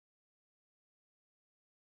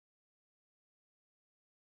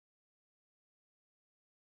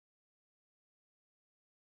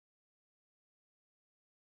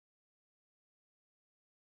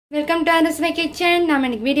Welcome to Arusuvai kitchen. நாம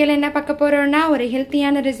இன்னைக்கு வீடியோல என்ன பார்க்க போறோம்னா ஒரு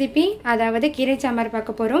ஹெல்த்தியான ரெசிபி, அதாவது கீரை சாம்பார்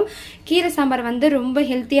பார்க்க போறோம். கீரை சாம்பார் வந்து ரொம்ப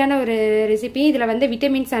ஹெல்த்தியான ஒரு ரெசிபி. இதுல வந்து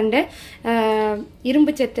விட்டமின்ஸ் அண்ட்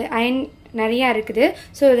இரும்பு சத்து அயன் நிறையா இருக்குது.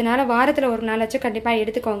 ஸோ இதனால் வாரத்தில் ஒரு நாளாச்சும் கண்டிப்பாக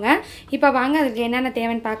எடுத்துக்கோங்க. இப்போ வாங்க அதுக்கு என்னென்ன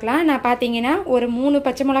தேவைன்னு பார்க்கலாம். நான் பார்த்தீங்கன்னா ஒரு 3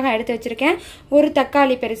 பச்சை மிளகாய் எடுத்து வச்சுருக்கேன். ஒரு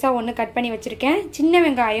தக்காளி பெருசாக ஒன்று கட் பண்ணி வச்சுருக்கேன். சின்ன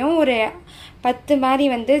வெங்காயம் ஒரு 10 மாதிரி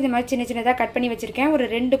வந்து இந்த மாதிரி சின்ன சின்னதாக கட் பண்ணி வச்சுருக்கேன். ஒரு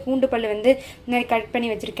 2 பூண்டு பல் வந்து இந்த மாதிரி கட் பண்ணி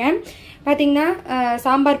வச்சுருக்கேன். பார்த்திங்கன்னா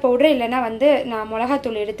சாம்பார் பவுடர் இல்லைன்னா வந்து நான்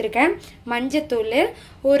மிளகாத்தூள் எடுத்திருக்கேன். மஞ்சத்தூள்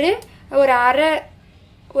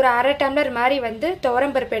ஒரு அரை டம்ளர் மாதிரி வந்து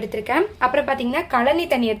துவரம்பருப்பு எடுத்திருக்கேன். அப்புறம் பார்த்தீங்கன்னா கழனி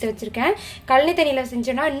தண்ணி எடுத்து வச்சுருக்கேன். கழனி தண்ணியில்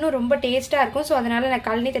செஞ்சோன்னா இன்னும் ரொம்ப டேஸ்ட்டாக இருக்கும். ஸோ அதனால் நான்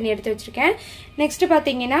கழனி தண்ணி எடுத்து வச்சுருக்கேன். நெக்ஸ்ட்டு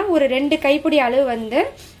பார்த்தீங்கன்னா ஒரு 2 கைப்பிடி அளவு வந்து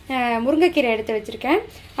முருங்கைக்கீரை எடுத்து வச்சுருக்கேன்.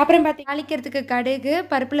 அப்புறம் தாளிக்கிறதுக்கு கடுகு,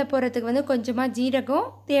 பருப்பில் போடுறதுக்கு வந்து கொஞ்சமாக ஜீரகம்,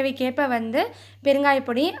 தேவைக்கேற்ப வந்து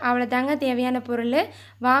பெருங்காயப்பொடி, அவ்வளோதாங்க தேவையான பொருள்.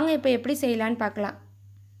 வாங்க இப்போ எப்படி செய்யலான்னு பார்க்கலாம்.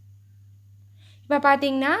 இப்போ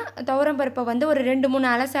பார்த்தீங்கன்னா துவரம்பருப்பை வந்து ஒரு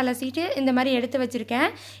 2-3 அலசிட்டு இந்த மாதிரி எடுத்து வச்சுருக்கேன்.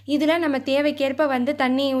 இதில் நம்ம தேவைக்கேற்ப வந்து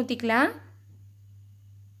தண்ணி ஊற்றிக்கலாம்.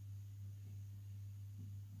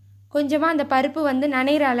 கொஞ்சமாக அந்த பருப்பு வந்து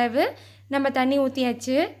நனைகிற அளவு நம்ம தண்ணி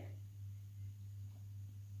ஊற்றியாச்சு.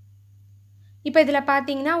 இப்போ இதில்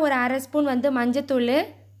பார்த்தீங்கன்னா ஒரு அரை ஸ்பூன் வந்து மஞ்சத்தூள்,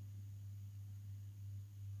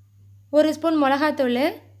 1 ஸ்பூன் மிளகாத்தூள்,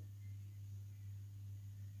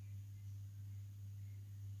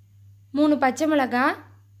 3 பச்சை மிளகாய்,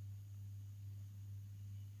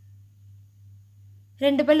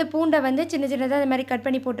 2 பல்லு பூண்டை வந்து சின்ன சின்னதாக இந்த மாதிரி கட்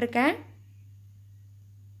பண்ணி போட்டிருக்கேன்.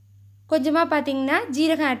 கொஞ்சமாக பார்த்தீங்கன்னா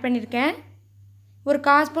ஜீரகம் ஆட் பண்ணியிருக்கேன். ஒரு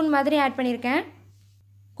 1/4 ஸ்பூன் மாதிரி ஆட் பண்ணியிருக்கேன்.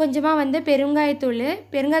 கொஞ்சமாக வந்து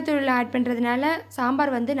பெருங்காயத்தூள் ஆட் பண்ணுறதுனால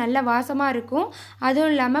சாம்பார் வந்து நல்ல வாசமாக இருக்கும்.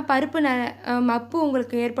 அதுவும் இல்லாமல் பருப்பு மப்பு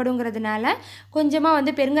உங்களுக்கு ஏற்படுங்கிறதுனால கொஞ்சமாக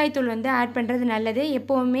வந்து பெருங்காயத்தூள் வந்து ஆட் பண்ணுறது நல்லது.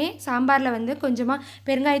 எப்போவுமே சாம்பாரில் வந்து கொஞ்சமாக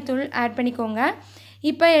பெருங்காயத்தூள் ஆட் பண்ணிக்கோங்க.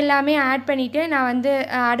 இப்போ எல்லாமே ஆட் பண்ணிவிட்டு நான் வந்து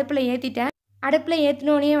அடுப்பில் ஏற்றிட்டேன். அடுப்பில்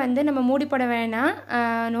ஏற்றினோடனே வந்து நம்ம மூடி போட வேணாம்.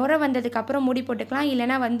 நுரை வந்ததுக்கப்புறம் மூடி போட்டுக்கலாம்,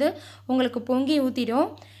 இல்லைனா வந்து உங்களுக்கு பொங்கி ஊற்றிடும்.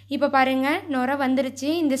 இப்போ பாருங்கள் நுரை வந்துருச்சு.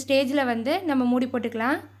 இந்த ஸ்டேஜில் வந்து நம்ம மூடி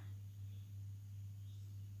போட்டுக்கலாம்.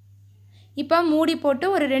 இப்போ மூடி போட்டு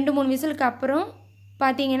ஒரு 2-3 விசிலுக்கு அப்புறம்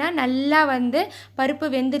பார்த்தீங்கன்னா நல்லா வந்து பருப்பு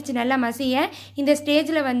வெந்துருச்சு, நல்லா மசிய. இந்த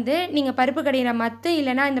ஸ்டேஜில் வந்து நீங்கள் பருப்பு கடையிற மத்து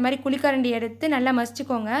இல்லைனா இந்த மாதிரி குழிக்கரண்டி எடுத்து நல்லா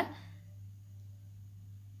மசிச்சுக்கோங்க.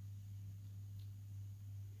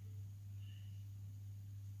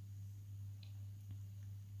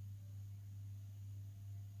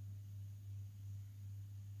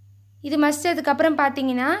 இது மசிச்சதுக்கப்புறம்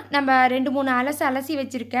பார்த்தீங்கன்னா நம்ம 2-3 அலசி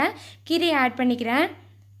வச்சுருக்கேன் கீரையை ஆட் பண்ணிக்கிறேன்.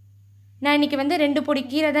 நான் இன்றைக்கி வந்து 2 பொடி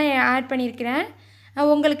கீரை தான் ஆட் பண்ணியிருக்கிறேன்.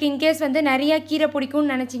 உங்களுக்கு இன்கேஸ் வந்து நிறையா கீரை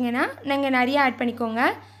பிடிக்கும்னு நினச்சிங்கன்னா நீங்கள் நிறையா ஆட் பண்ணிக்கோங்க.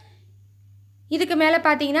 இதுக்கு மேலே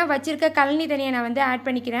பார்த்தீங்கன்னா வச்சுருக்க கழனி தண்ணியை நான் வந்து ஆட்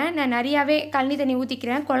பண்ணிக்கிறேன். நான் நிறையாவே கழனி தண்ணி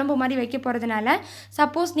ஊற்றிக்கிறேன் குழம்பு மாதிரி வைக்க போகிறதுனால.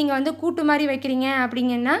 சப்போஸ் நீங்கள் வந்து கூட்டு மாதிரி வைக்கிறீங்க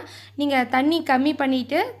அப்படிங்கன்னா நீங்கள் தண்ணி கம்மி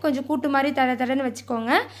பண்ணிவிட்டு கொஞ்சம் கூட்டு மாதிரி தடன்னு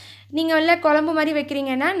வச்சுக்கோங்க. நீங்கள் இல்லை குழம்பு மாதிரி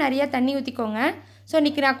வைக்கிறீங்கன்னா நிறையா தண்ணி ஊற்றிக்கோங்க. ஸோ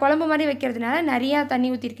இன்றைக்கி நான் குழம்பு மாதிரி வைக்கிறதுனால நிறையா தண்ணி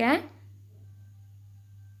ஊற்றிருக்கேன்.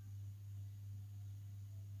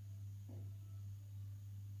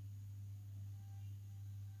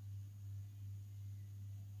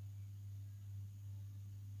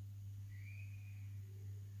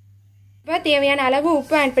 இப்போ தேவையான அளவு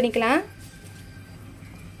உப்பு ஆட் பண்ணிக்கலாம்.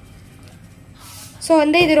 ஸோ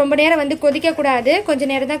வந்து இது ரொம்ப நேரம் வந்து கொதிக்கக்கூடாது,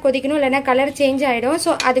 கொஞ்சம் நேரம் தான் கொதிக்கணும், இல்லைனா கலர் சேஞ்ச் ஆகிடும்.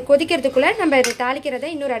 ஸோ அது கொதிக்கிறதுக்குள்ளே நம்ம இதை தாளிக்கிறத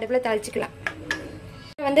இன்னொரு அடுப்பில் தாளிச்சிக்கலாம்.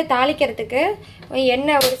 வந்து தாளிக்கிறதுக்கு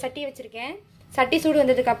எண்ணெய் ஒரு சட்டி வச்சுருக்கேன். சட்டி சூடு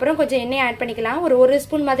வந்ததுக்கப்புறம் கொஞ்சம் எண்ணெய் ஆட் பண்ணிக்கலாம். ஒரு 1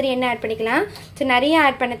 ஸ்பூன் மாதிரி எண்ணெய் ஆட் பண்ணிக்கலாம். ஸோ நிறைய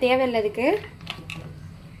ஆட் பண்ண தேவையில்லை. அதுக்கு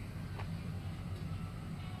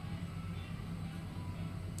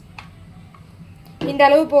இந்த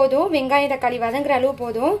அளவு போதும், வெங்காயம் தக்காளி வதங்குற அளவு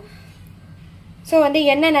போதும். ஸோ வந்து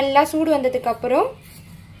எண்ணெய் நல்லா சூடு வந்ததுக்கப்புறம்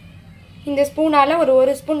இந்த ஸ்பூனால் ஒரு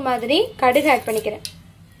 1 ஸ்பூன் மாதிரி கடுகு ஆட் பண்ணிக்கிறேன்.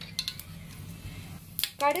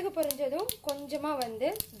 கடுகு பொரிஞ்சதும் கொஞ்சமாக வந்து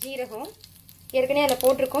ஜீரகம், ஏற்கனவே அதில்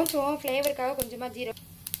போட்டிருக்கோம். ஸோ ஃப்ளேவருக்காக கொஞ்சமாக ஜீரகம்.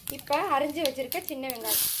 இப்போ அரிஞ்சு வச்சுருக்க சின்ன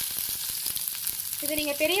வெங்காயம், இது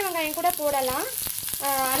நீங்கள் பெரிய வெங்காயம் கூட போடலாம்.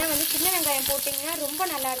 ஆனால் வந்து சின்ன வெங்காயம் போட்டிங்கன்னா ரொம்ப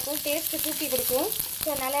நல்லாயிருக்கும், டேஸ்ட்டு தூக்கி கொடுக்கும். ஸோ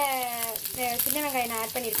அதனால் சின்ன வெங்காயம் நான்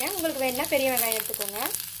ஆட் பண்ணியிருக்கேன். உங்களுக்கு வேணுன்னா பெரிய வெங்காயம் எடுத்துக்கோங்க.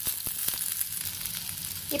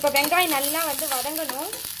 இப்போ வெங்காயம் நல்லா வந்து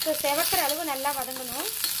வதங்கணும். ஸோ செவக்கிற அளவு நல்லா வதங்கணும்.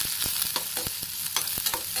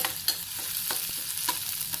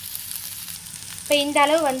 இப்போ இந்த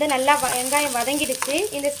அளவு வந்து நல்லா வெங்காயம் வதங்கிடுச்சு.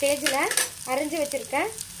 இந்த ஸ்டேஜில் அரிஞ்சு வச்சுருக்கேன்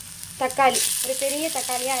தக்காளி, ஒரு பெரிய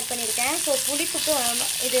தக்காளியாக ஆட் பண்ணியிருக்கேன். ஸோ புளிப்புக்கும்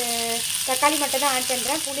இது தக்காளி மட்டும் தான் ஆட்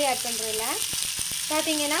பண்ணுறேன், புளி ஆட் பண்ணுறதில்ல.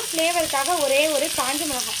 பார்த்தீங்கன்னா ஃப்ளேவருக்காக ஒரே ஒரு காஞ்ச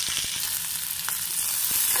மிளகாய்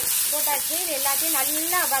போட்டாச்சு. இது எல்லாத்தையும்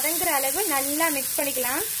நல்லா வதங்குற அளவு நல்லா மிக்ஸ்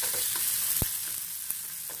பண்ணிக்கலாம்.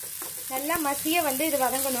 நல்லா மசிய வந்து இது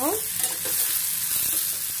வதங்கணும்.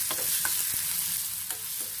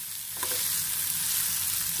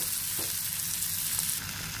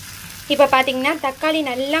 இப்போ பார்த்தீங்கன்னா தக்காளி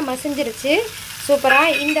நல்லா மசிஞ்சிருச்சு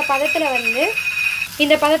சூப்பராக.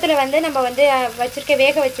 இந்த பதத்தில் வந்து நம்ம வந்து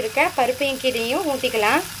வேக வச்சுருக்க பருப்பையும் கீரையும்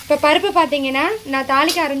ஊற்றிக்கலாம். இப்போ பருப்பு பார்த்தீங்கன்னா நான்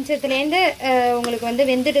தாளிக்க ஆரம்பிச்சதுலேருந்து உங்களுக்கு வந்து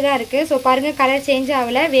வெந்துட்டு தான் இருக்குது. ஸோ பாருங்கள், கலர் சேஞ்ச்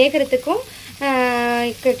ஆகலை. வேகிறதுக்கும்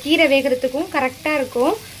கீரை வேகிறதுக்கும் கரெக்டாக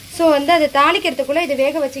இருக்கும். ஸோ வந்து அதை தாளிக்கிறதுக்குள்ளே இது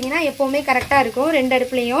வேக வச்சிங்கன்னா எப்போவுமே கரெக்டாக இருக்கும் 2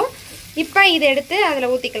 அடுப்புலையும். இப்போ இதை எடுத்து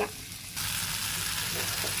அதில் ஊற்றிக்கலாம்.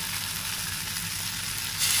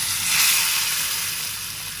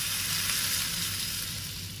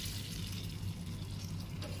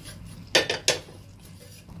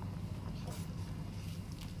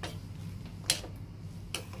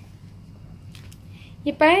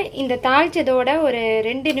 இப்போ இந்த தாளிச்சதோட ஒரு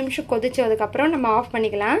 2 நிமிஷம் கொதிச்சதுக்கப்புறம் நம்ம ஆஃப்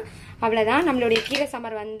பண்ணிக்கலாம். அவ்வளோதான், நம்மளுடைய கீரை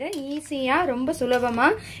சாம்பார் வந்து ஈஸியாக ரொம்ப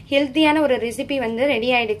சுலபமாக ஹெல்த்தியான ஒரு ரெசிபி வந்து ரெடி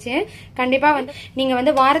ஆகிடுச்சு. கண்டிப்பாக வந்து நீங்கள்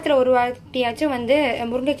வந்து வாரத்தில் ஒரு வாட்டியாச்சும் வந்து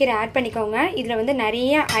முருங்கைக்கீரை ஆட் பண்ணிக்கோங்க. இதில் வந்து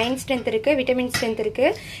நிறைய அயன் ஸ்ட்ரென்த் இருக்குது, விட்டமின் ஸ்ட்ரென்த்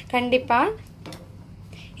இருக்குது. கண்டிப்பாக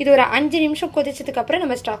இது ஒரு 5 நிமிஷம் கொதிச்சதுக்கப்புறம்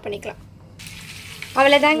நம்ம ஸ்டாப் பண்ணிக்கலாம்.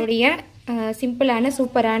 அவ்வளோதான், என்னுடைய சிம்பிளான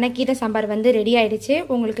சூப்பரான கீரை சாம்பார் வந்து ரெடி ஆகிடுச்சு.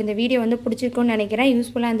 உங்களுக்கு இந்த வீடியோ வந்து பிடிச்சிருக்குன்னு நினைக்கிறேன்,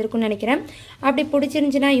 யூஸ்ஃபுல்லாக இருந்திருக்குன்னு நினைக்கிறேன். அப்படி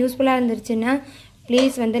பிடிச்சிருந்துச்சுன்னா, யூஸ்ஃபுல்லாக இருந்துருச்சுன்னா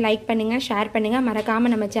ப்ளீஸ் வந்து லைக் பண்ணுங்கள், ஷேர் பண்ணுங்கள்,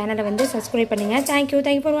 மறக்காமல் நம்ம சேனலை வந்து சப்ஸ்கிரைப் பண்ணுங்கள்.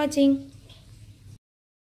 தேங்க்யூ ஃபார் வாட்சிங்.